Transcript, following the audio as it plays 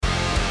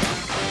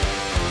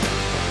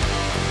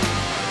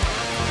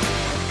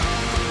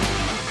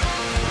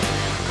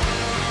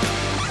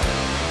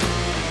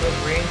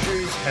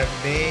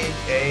made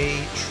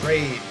a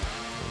trade.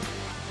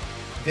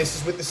 This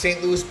is with the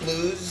St. Louis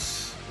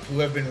Blues, who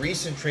have been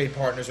recent trade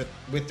partners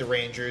with the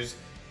Rangers.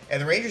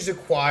 And the Rangers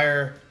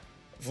acquire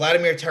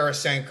Vladimir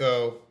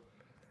Tarasenko.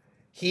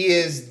 He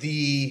is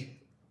the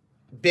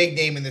big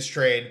name in this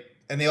trade.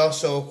 And they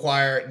also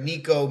acquire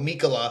Niko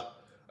Mikkola,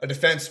 a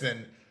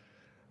defenseman.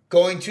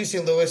 Going to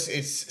St. Louis,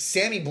 it's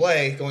Sammy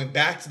Blais going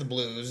back to the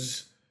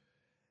Blues.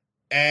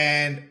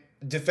 And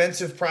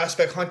defensive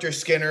prospect Hunter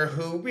Skinner,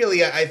 who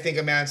really I think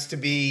amounts to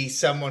be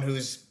someone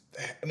who's,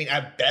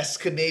 at best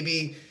could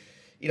maybe,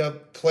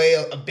 play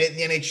a bit in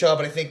the NHL,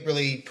 but I think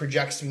really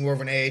projects to be more of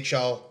an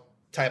AHL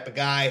type of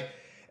guy.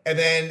 And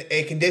then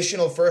a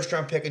conditional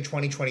first-round pick in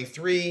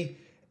 2023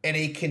 and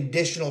a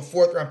conditional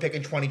fourth-round pick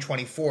in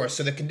 2024.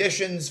 So the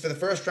conditions for the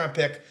first-round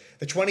pick,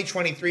 the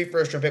 2023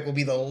 first-round pick will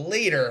be the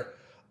later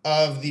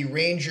of the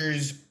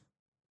Rangers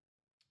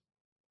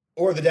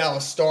or the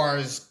Dallas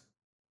Stars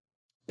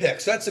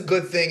pick. So that's a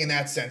good thing in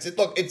that sense.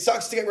 It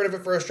sucks to get rid of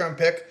a first-round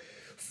pick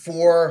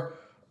for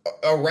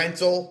a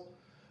rental,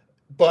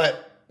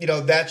 but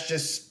that's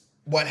just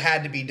what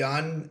had to be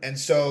done. And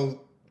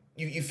so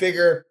you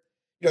figure,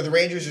 the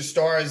Rangers or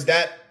Stars,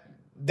 that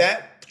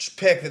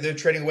pick that they're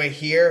trading away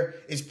here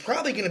is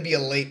probably going to be a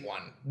late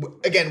one.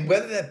 Again,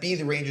 whether that be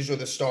the Rangers or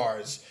the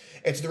Stars,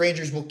 it's the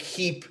Rangers will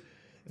keep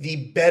the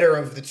better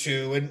of the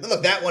two. And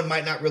look, that one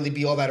might not really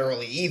be all that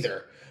early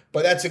either,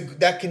 but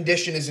that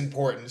condition is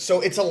important.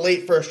 So it's a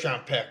late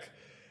first-round pick.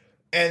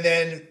 And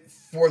then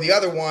for the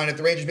other one, if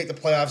the Rangers make the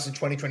playoffs in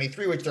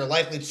 2023, which they're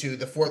likely to,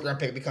 the fourth-round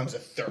pick becomes a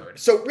third.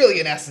 So really,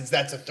 in essence,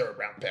 that's a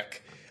third-round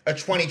pick, a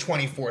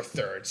 2024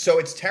 third. So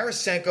it's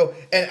Tarasenko,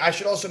 and I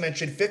should also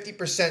mention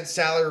 50%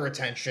 salary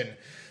retention.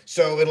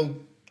 So it'll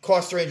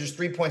cost the Rangers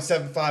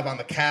 $3.75 on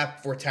the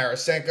cap for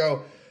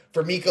Tarasenko.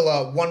 For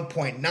Mikkola,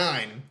 $1.9.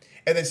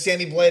 And then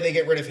Sammy Blais, they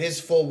get rid of his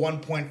full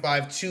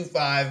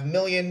 $1.525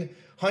 million.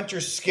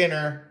 Hunter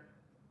Skinner,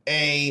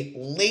 a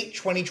late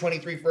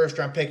 2023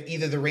 first-round pick,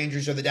 either the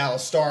Rangers or the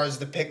Dallas Stars,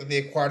 the pick that they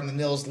acquired in the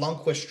Nils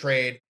Lundkvist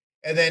trade,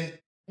 and then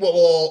what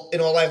will, in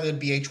all likelihood,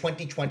 be a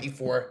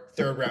 2024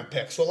 third-round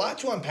pick. So a lot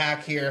to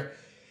unpack here.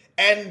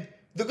 And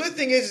the good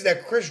thing is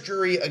that Chris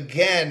Drury,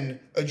 again,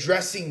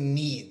 addressing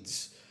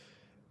needs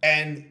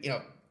and,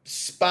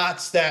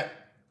 spots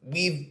that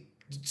we've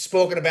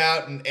spoken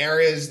about in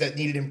areas that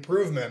needed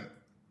improvement.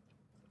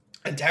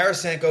 And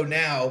Tarasenko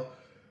now,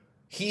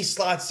 he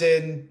slots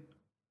in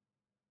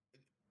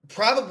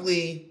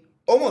probably,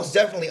 almost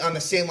definitely on the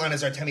same line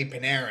as Artemi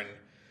Panarin,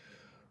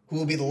 who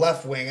will be the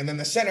left wing. And then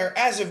the center,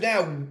 as of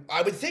now,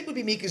 I would think would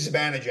be Mika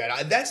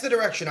Zibanejad. That's the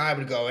direction I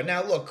would go. And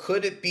now, look,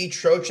 could it be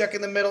Trocheck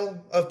in the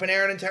middle of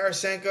Panarin and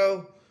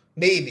Tarasenko?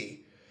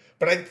 Maybe.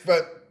 But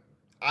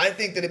I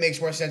think that it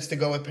makes more sense to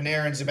go with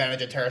Panarin,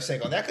 Zibanejad,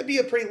 Tarasenko. And that could be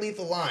a pretty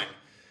lethal line.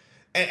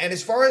 And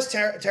as far as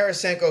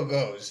Tarasenko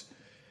goes,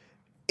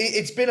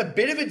 it's been a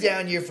bit of a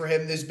down year for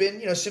him. There's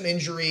been, some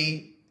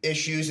injury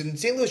issues, and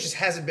St. Louis just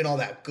hasn't been all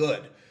that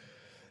good.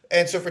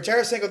 And so for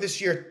Tarasenko this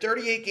year,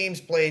 38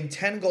 games played,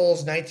 10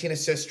 goals, 19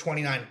 assists,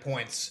 29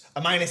 points,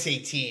 a minus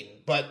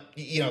 18. But,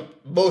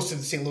 most of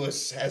the St.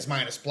 Louis has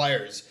minus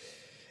players,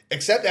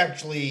 except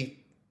actually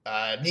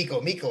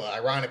Niko Mikkola,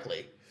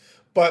 ironically.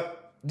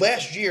 But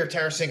last year,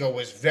 Tarasenko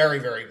was very,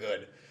 very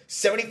good.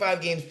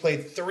 75 games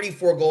played,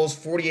 34 goals,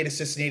 48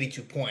 assists, and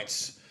 82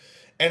 points.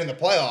 And in the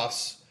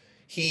playoffs,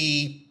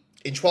 he,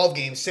 in 12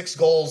 games, 6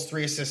 goals,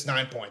 3 assists,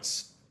 9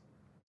 points.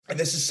 And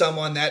this is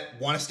someone that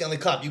won a Stanley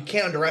Cup. You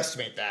can't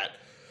underestimate that.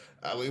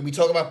 We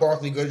talk about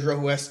Barclay Goodrow,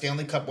 who has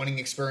Stanley Cup winning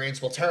experience.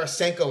 Well,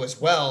 Tarasenko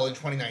as well in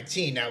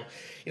 2019. Now,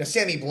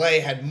 Sammy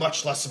Blais had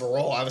much less of a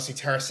role. Obviously,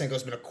 Tarasenko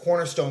has been a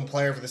cornerstone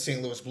player for the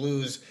St. Louis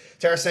Blues.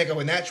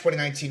 Tarasenko in that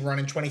 2019 run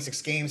in 26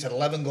 games had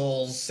 11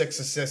 goals, 6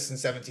 assists, and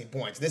 17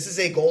 points. This is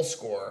a goal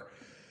scorer.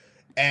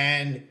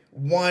 And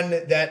one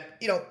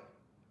that,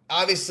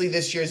 obviously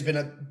this year has been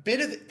a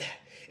bit of...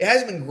 It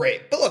hasn't been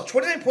great. But look,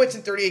 29 points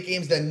in 38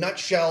 games, the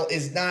nutshell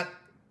is not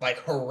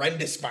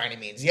horrendous by any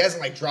means. He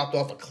hasn't dropped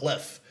off a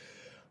cliff.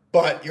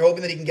 But you're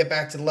hoping that he can get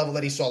back to the level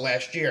that he saw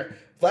last year.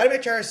 Vladimir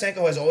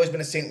Tarasenko has always been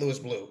a St. Louis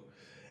Blue.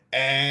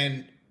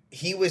 And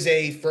he was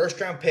a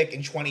first-round pick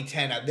in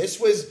 2010. Now,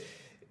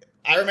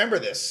 I remember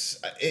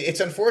this. It's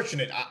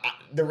unfortunate.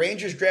 The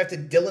Rangers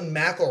drafted Dylan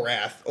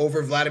McIlrath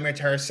over Vladimir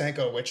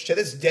Tarasenko, which to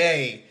this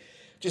day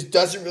just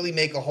doesn't really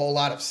make a whole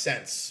lot of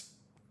sense.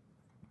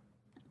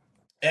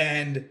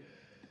 And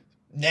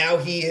now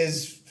he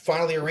is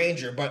finally a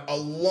Ranger, but a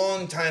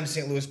long-time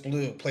St. Louis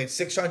Blue. Played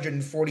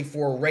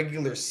 644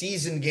 regular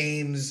season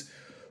games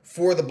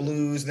for the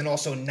Blues, and then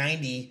also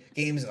 90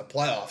 games in the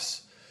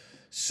playoffs.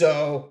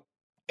 So,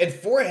 and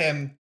for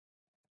him,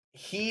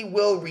 he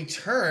will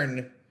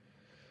return.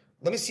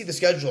 Let me see the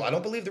schedule. I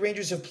don't believe the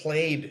Rangers have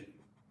played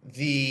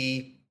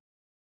the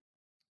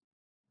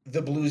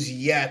Blues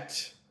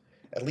yet,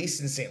 at least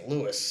in St.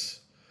 Louis.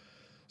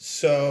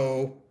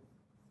 So...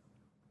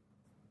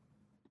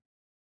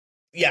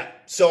 yeah,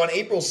 so on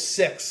April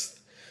 6th,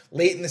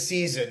 late in the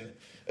season,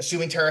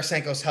 assuming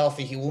Tarasenko's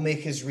healthy, he will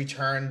make his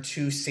return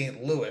to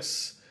St.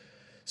 Louis.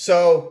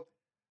 So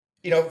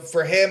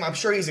For him, I'm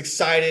sure he's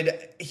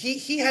excited.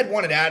 He had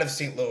wanted out of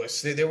St.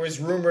 Louis. There was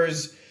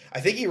rumors. I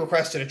think he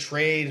requested a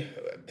trade,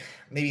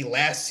 maybe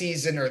last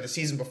season or the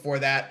season before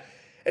that.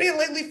 And again,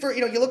 lately,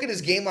 you look at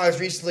his game logs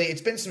recently.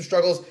 It's been some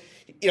struggles.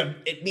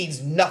 It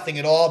means nothing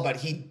at all. But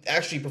he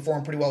actually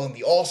performed pretty well in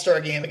the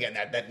All-Star game. Again,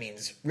 that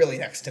means really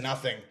next to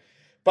nothing.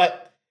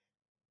 But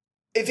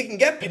if he can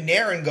get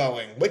Panarin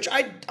going, which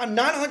I'm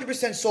not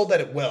 100% sold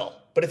that it will,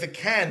 but if it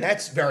can,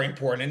 that's very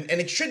important.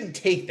 And it shouldn't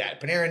take that.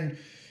 Panarin,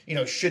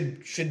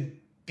 should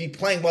be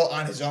playing well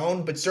on his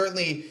own, but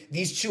certainly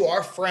these two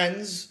are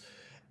friends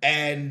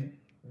and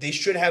they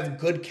should have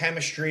good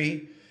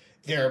chemistry.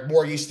 They're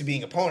more used to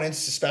being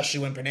opponents, especially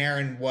when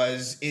Panarin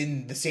was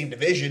in the same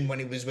division when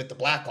he was with the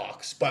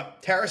Blackhawks.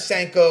 But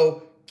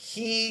Tarasenko,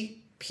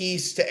 key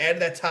piece to add to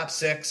that top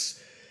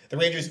six. The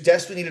Rangers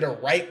desperately needed a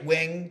right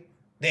wing.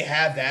 They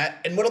have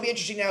that. And what'll be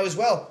interesting now as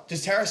well,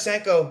 does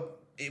Tarasenko,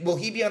 will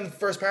he be on the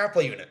first power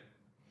play unit?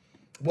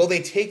 Will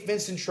they take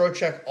Vincent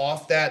Trocheck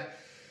off that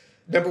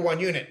number one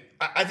unit?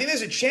 I think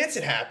there's a chance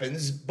it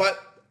happens, but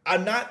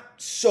I'm not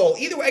sold.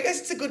 Either way, I guess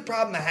it's a good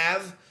problem to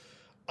have.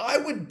 I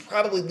would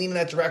probably lean in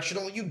that direction.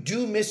 You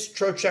do miss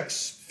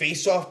Trocheck's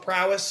face-off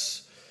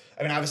prowess.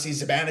 I mean, obviously,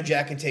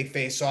 Zibanejad can take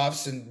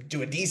face-offs and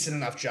do a decent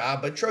enough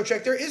job, but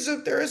Trocheck, there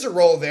is a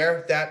role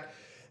there that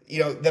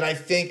I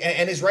think,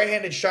 and his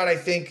right-handed shot, I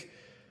think,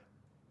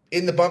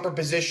 in the bumper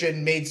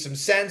position made some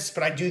sense,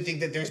 but I do think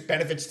that there's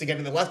benefits to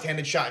getting the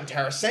left-handed shot in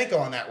Tarasenko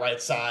on that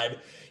right side,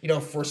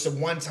 for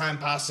some one-time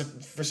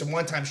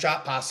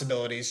shot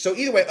possibilities. So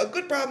either way, a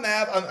good problem to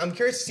have. I'm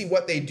curious to see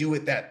what they do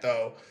with that,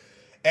 though.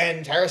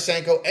 And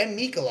Tarasenko and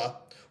Mikkola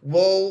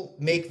will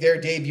make their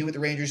debut with the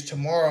Rangers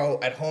tomorrow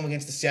at home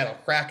against the Seattle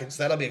Kraken,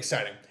 so that'll be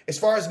exciting. As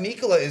far as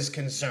Mikkola is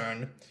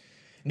concerned,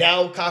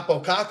 now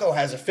Kaapo Kakko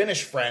has a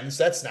Finnish friend,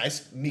 so that's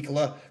nice.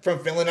 Mikkola from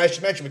Finland, I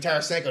should mention, with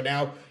Tarasenko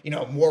now,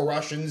 more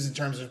Russians in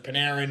terms of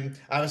Panarin,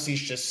 obviously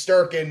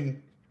Shesterkin,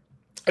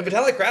 and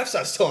Vitaly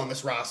Kravtsov's still on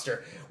this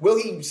roster. Will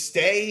he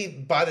stay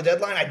by the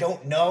deadline? I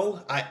don't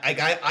know.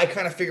 I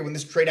kind of figured when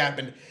this trade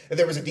happened that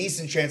there was a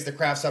decent chance that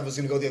Kravtsov was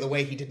going to go the other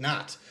way. He did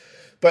not.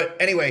 But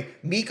anyway,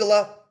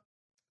 Mikkola,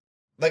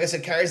 like I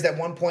said, carries that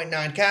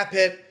 1.9 cap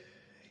hit.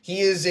 He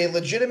is a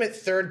legitimate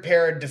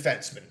third-pair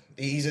defenseman.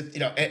 He's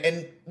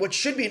and what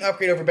should be an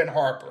upgrade over Ben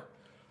Harper.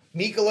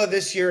 Mikkola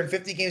this year in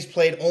 50 games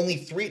played,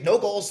 only no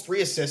goals,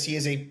 3 assists. He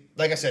is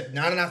like I said,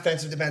 not an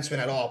offensive defenseman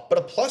at all, but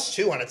a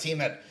 +2 on a team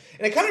that,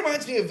 and it kind of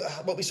reminds me of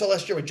what we saw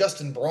last year with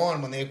Justin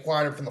Braun when they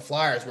acquired him from the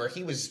Flyers, where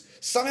he was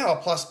somehow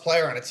a plus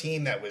player on a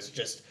team that was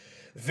just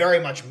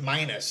very much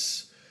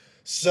minus.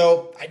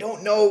 So I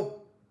don't know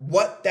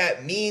what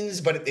that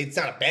means, but it's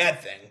not a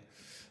bad thing.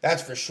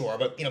 That's for sure.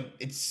 But,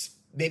 it's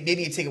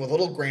maybe you take it with a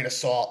little grain of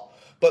salt.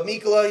 But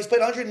Mikkola, he's played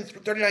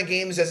 139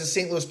 games as a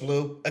St. Louis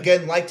Blue.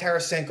 Again, like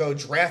Tarasenko,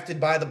 drafted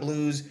by the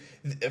Blues.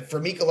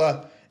 For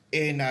Mikkola,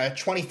 in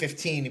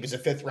 2015, he was a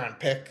 5th-round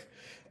pick.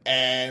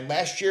 And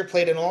last year,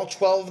 played in all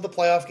 12 of the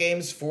playoff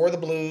games for the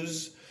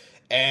Blues.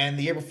 And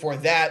the year before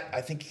that,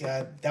 I think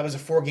that was a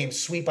 4-game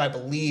sweep, I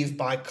believe,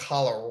 by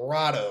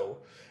Colorado.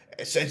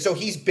 So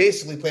he's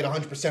basically played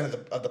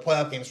 100% of the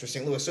playoff games for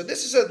St. Louis. So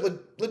this is a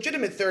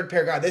legitimate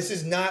third-pair guy. This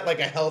is not like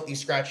a healthy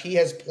scratch. He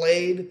has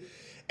played,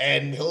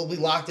 and he'll be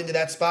locked into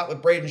that spot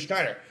with Braden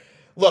Schneider.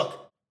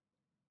 Look,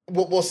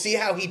 we'll see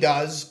how he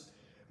does.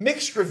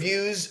 Mixed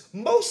reviews,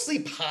 mostly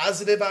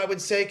positive, I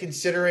would say,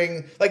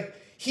 considering,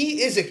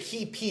 he is a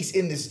key piece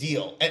in this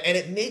deal. And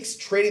it makes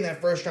trading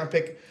that first-round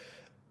pick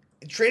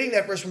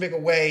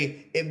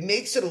away, it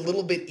makes it a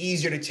little bit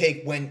easier to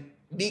take when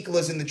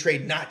Mikkola's in the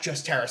trade, not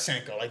just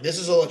Tarasenko. This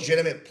is a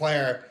legitimate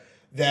player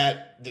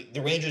that the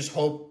Rangers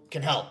hope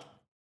can help.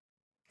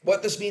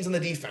 What this means on the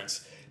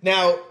defense.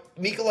 Now,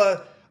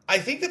 Mikkola, I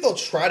think that they'll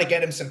try to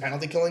get him some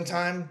penalty killing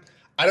time.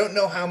 I don't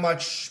know how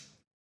much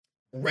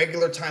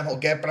regular time he'll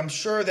get, but I'm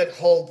sure that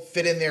he'll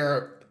fit in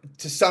there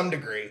to some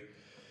degree.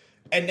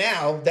 And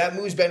now that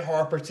moves Ben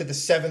Harper to the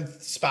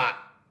 7th spot,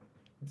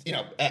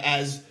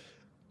 as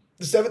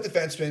the 7th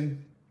defenseman,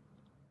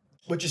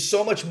 which is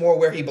so much more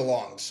where he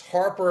belongs.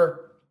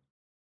 Harper,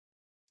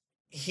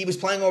 he was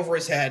playing over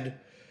his head.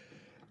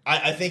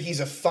 I think he's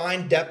a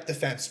fine depth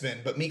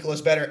defenseman, but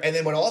Mikkola's better. And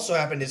then what also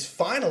happened is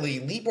finally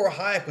Libor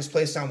Hajek was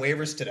placed on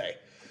waivers today.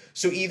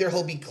 So either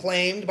he'll be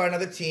claimed by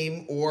another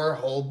team or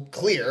he'll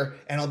clear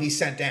and he'll be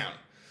sent down.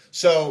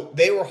 So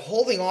they were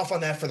holding off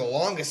on that for the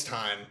longest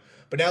time,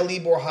 but now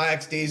Libor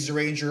Hajek's days as a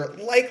Ranger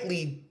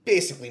likely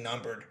basically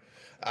numbered.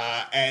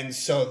 And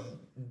so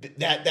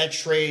that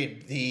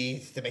trade,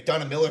 the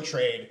McDonough-Miller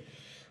trade,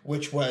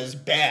 which was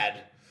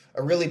bad,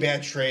 a really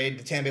bad trade,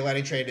 the Tampa Bay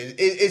Lightning trade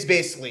is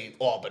basically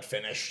all but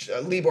finished.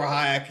 Libor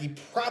Hajek, he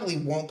probably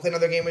won't play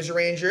another game as a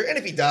Ranger, and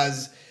if he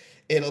does,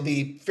 it'll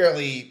be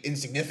fairly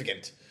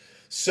insignificant.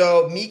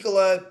 So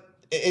Mikkola,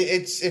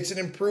 it's an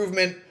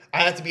improvement.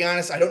 I have to be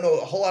honest, I don't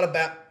know a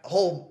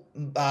whole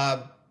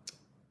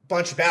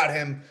bunch about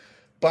him,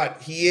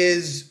 but he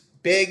is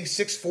big,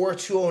 6'4",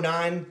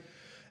 209.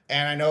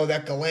 And I know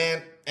that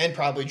Gallant and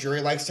probably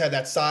Drury likes to have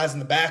that size in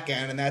the back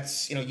end, and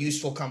that's,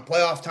 useful come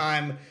playoff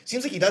time.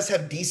 Seems like he does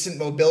have decent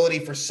mobility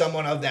for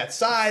someone of that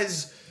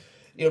size.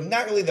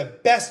 Not really the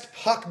best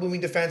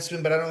puck-moving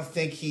defenseman, but I don't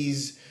think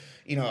he's,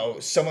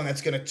 someone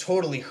that's going to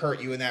totally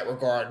hurt you in that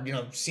regard.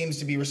 Seems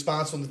to be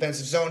responsible in the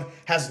defensive zone,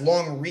 has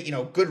long,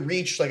 good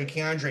reach like a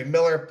Keandre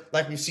Miller,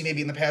 like we've seen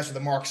maybe in the past with a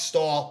Mark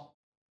Stahl.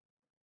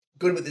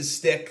 Good with his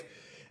stick.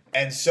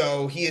 And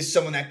so he is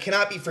someone that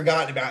cannot be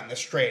forgotten about in this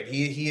trade.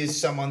 He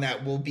is someone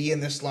that will be in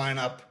this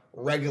lineup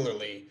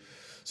regularly.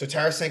 So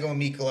Tarasenko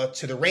and Mikkola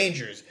to the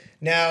Rangers.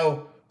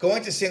 Now,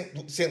 going to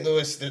St.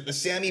 Louis, the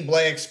Sammy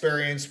Blais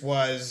experience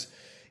was,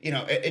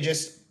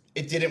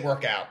 it didn't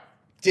work out.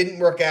 Didn't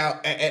work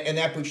out, and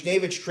that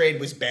Buchnevich trade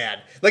was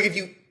bad. Like, if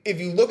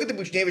you look at the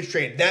Buchnevich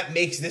trade, that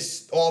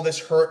makes all this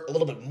hurt a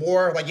little bit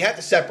more. Like, you have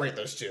to separate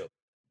those two.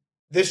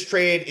 This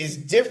trade is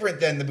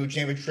different than the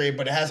Buchnevich trade,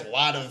 but it has a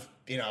lot of,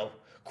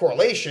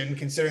 correlation,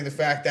 considering the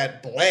fact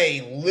that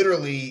Blais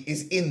literally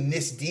is in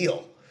this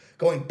deal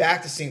going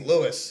back to St.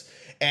 Louis.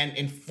 And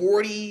in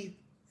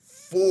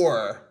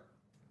 44, I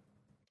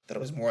thought it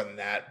was more than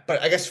that,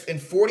 but I guess in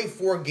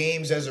 44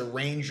 games as a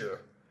Ranger,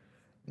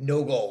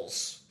 no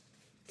goals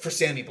for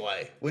Sammy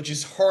Blais, which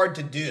is hard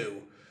to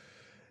do.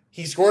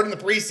 He scored in the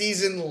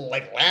preseason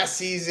like last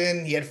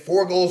season. He had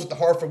 4 goals with the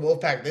Hartford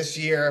Wolfpack this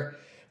year,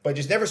 but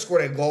just never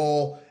scored a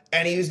goal.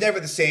 And he was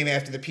never the same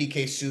after the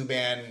PK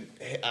Subban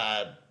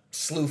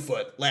slew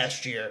foot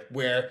last year,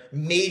 where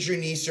major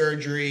knee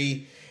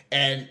surgery,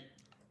 and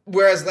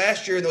whereas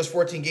last year in those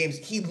 14 games,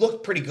 he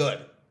looked pretty good.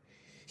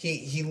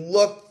 He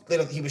looked,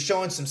 he was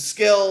showing some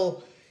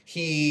skill.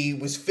 He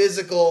was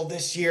physical.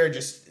 This year,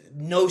 just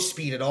no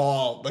speed at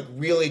all, like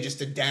really just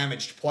a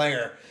damaged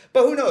player.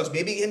 But who knows?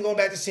 Maybe him going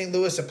back to St.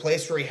 Louis, a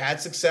place where he had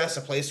success,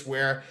 a place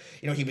where,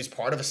 he was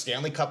part of a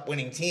Stanley Cup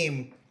winning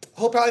team,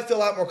 he'll probably feel a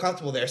lot more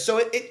comfortable there. So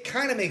it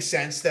kind of makes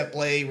sense that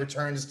Blais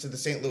returns to the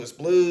St. Louis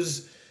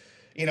Blues.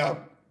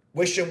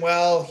 Wish him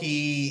well.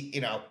 He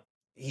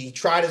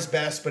tried his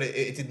best, but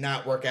it did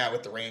not work out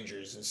with the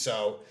Rangers. And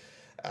so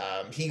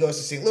he goes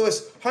to St.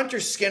 Louis. Hunter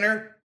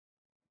Skinner,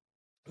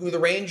 who the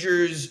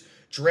Rangers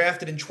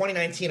drafted in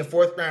 2019, a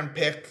 4th-round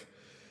pick,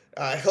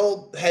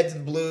 he'll head to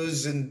the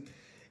Blues and,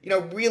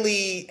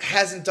 really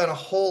hasn't done a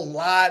whole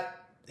lot.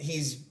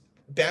 He's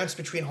bounced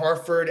between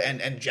Hartford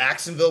and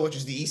Jacksonville, which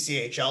is the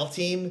ECHL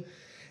team.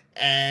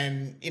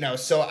 And,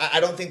 so I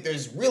don't think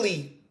there's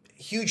really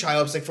huge high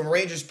hopes. Like, from a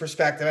Rangers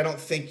perspective, I don't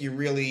think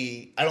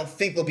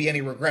there'll be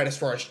any regret as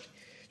far as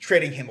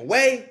trading him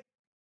away.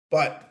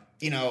 But,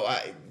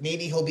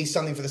 maybe he'll be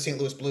something for the St.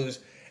 Louis Blues.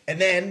 And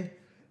then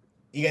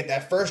you get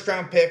that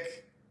 1st-round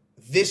pick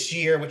this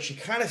year, which you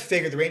kind of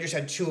figured the Rangers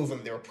had 2 of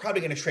them. They were probably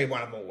going to trade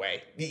one of them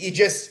away.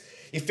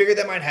 You figured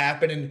that might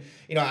happen. And,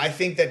 I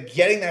think that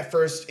getting that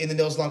first in the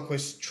Nils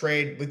Lundkvist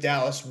trade with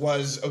Dallas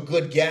was a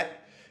good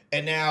get.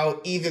 And now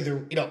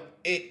either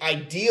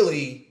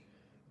ideally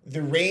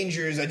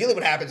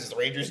what happens is the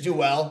Rangers do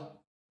well.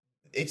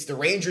 It's the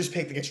Rangers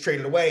pick that gets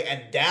traded away,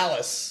 and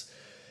Dallas,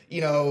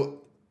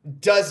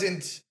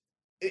 doesn't.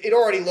 It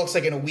already looks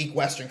like in a weak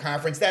Western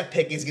Conference, that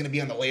pick is going to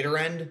be on the later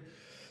end.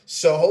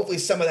 So hopefully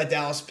some of that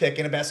Dallas pick,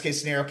 in a best case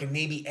scenario, can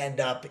maybe end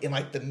up in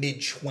like the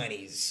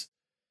mid-20s.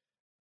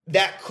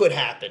 That could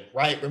happen,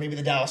 right? Or maybe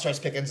the Dallas Stars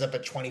pick ends up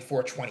at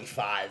 24,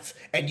 25,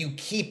 and you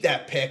keep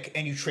that pick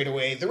and you trade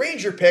away the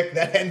Ranger pick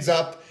that ends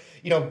up,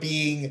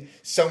 being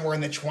somewhere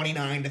in the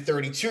 29 to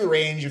 32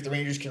 range if the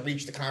Rangers can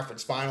reach the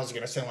conference finals,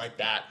 something like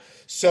that.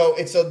 So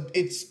it's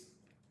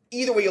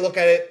either way you look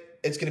at it,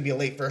 it's going to be a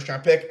late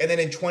 1st-round pick. And then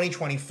in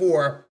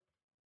 2024,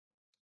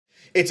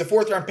 it's a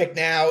 4th-round pick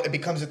now. It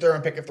becomes a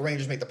 3rd-round pick if the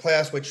Rangers make the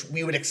playoffs, which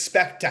we would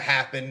expect to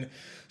happen.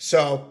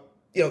 So,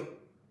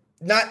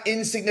 not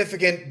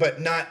insignificant,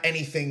 but not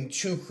anything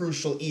too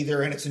crucial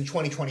either. And it's in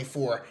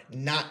 2024,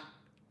 not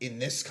in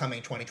this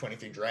coming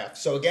 2023 draft.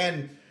 So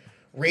again,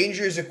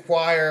 Rangers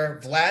acquire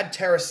Vlad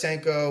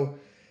Tarasenko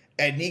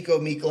and Niko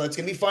Mikkola. It's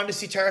going to be fun to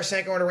see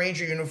Tarasenko in a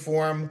Ranger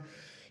uniform.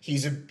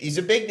 He's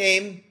a big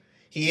name.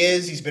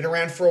 He's been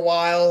around for a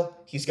while.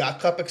 He's got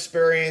cup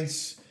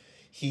experience.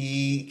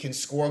 He can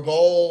score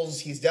goals.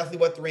 He's definitely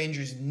what the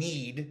Rangers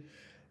need.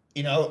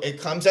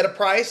 It comes at a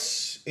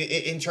price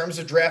in terms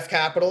of draft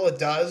capital. It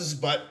does,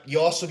 but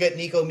you also get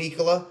Niko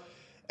Mikkola.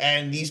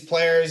 And these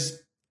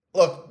players,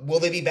 look,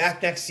 will they be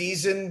back next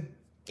season?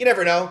 You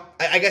never know.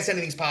 I guess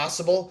anything's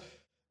possible.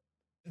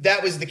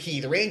 That was the key.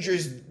 The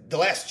Rangers, the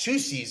last 2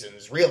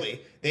 seasons, really,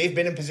 they've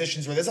been in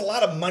positions where there's a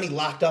lot of money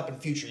locked up in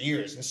future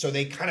years. And so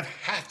they kind of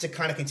have to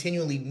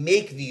continually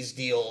make these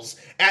deals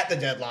at the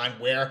deadline,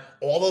 where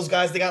all those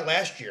guys they got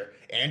last year,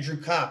 Andrew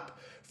Kopp,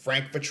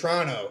 Frank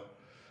Vetrano,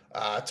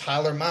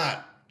 Tyler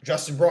Mott,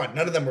 Justin Braun,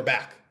 none of them were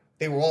back.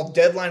 They were all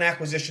deadline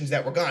acquisitions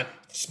that were gone.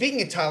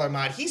 Speaking of Tyler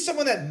Mott, he's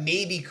someone that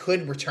maybe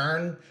could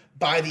return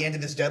by the end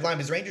of this deadline,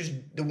 because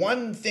the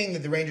one thing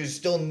that the Rangers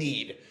still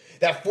need,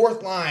 that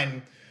 4th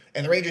line,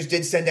 and the Rangers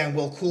did send down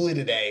Will Cooley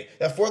today.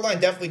 That 4th line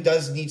definitely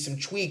does need some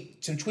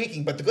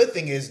tweaking, but the good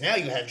thing is now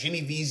you have Jimmy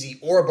Vesey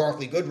or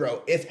Barclay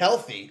Goodrow, if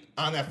healthy,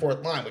 on that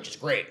 4th line, which is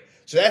great.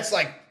 So that's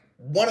like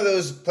one of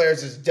those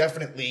players is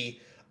definitely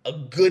a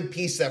good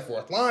piece of that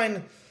fourth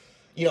line.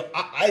 You know,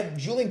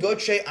 Julien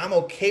Gauthier, I'm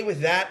okay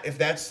with that if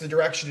that's the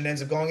direction it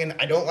ends up going in.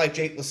 I don't like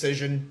Jake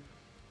Leschyshyn.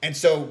 And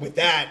so with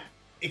that,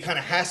 it kind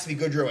of has to be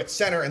Gaudreau at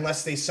center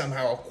unless they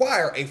somehow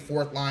acquire a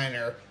fourth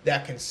liner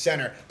that can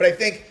center. But I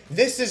think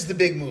this is the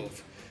big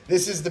move.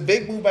 This is the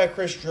big move by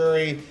Chris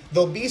Drury.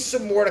 There'll be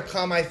some more to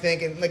come, I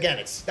think. And again,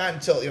 it's not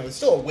until, it's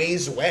still a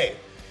ways away.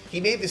 He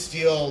made this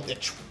deal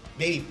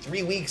maybe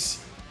 3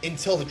 weeks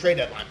until the trade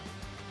deadline.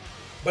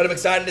 But I'm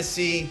excited to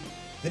see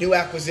the new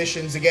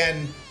acquisitions.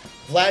 Again,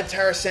 Vlad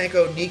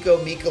Tarasenko, Niko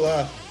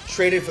Mikkola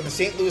traded from the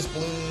St. Louis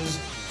Blues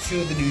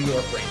to the New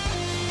York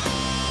Rangers.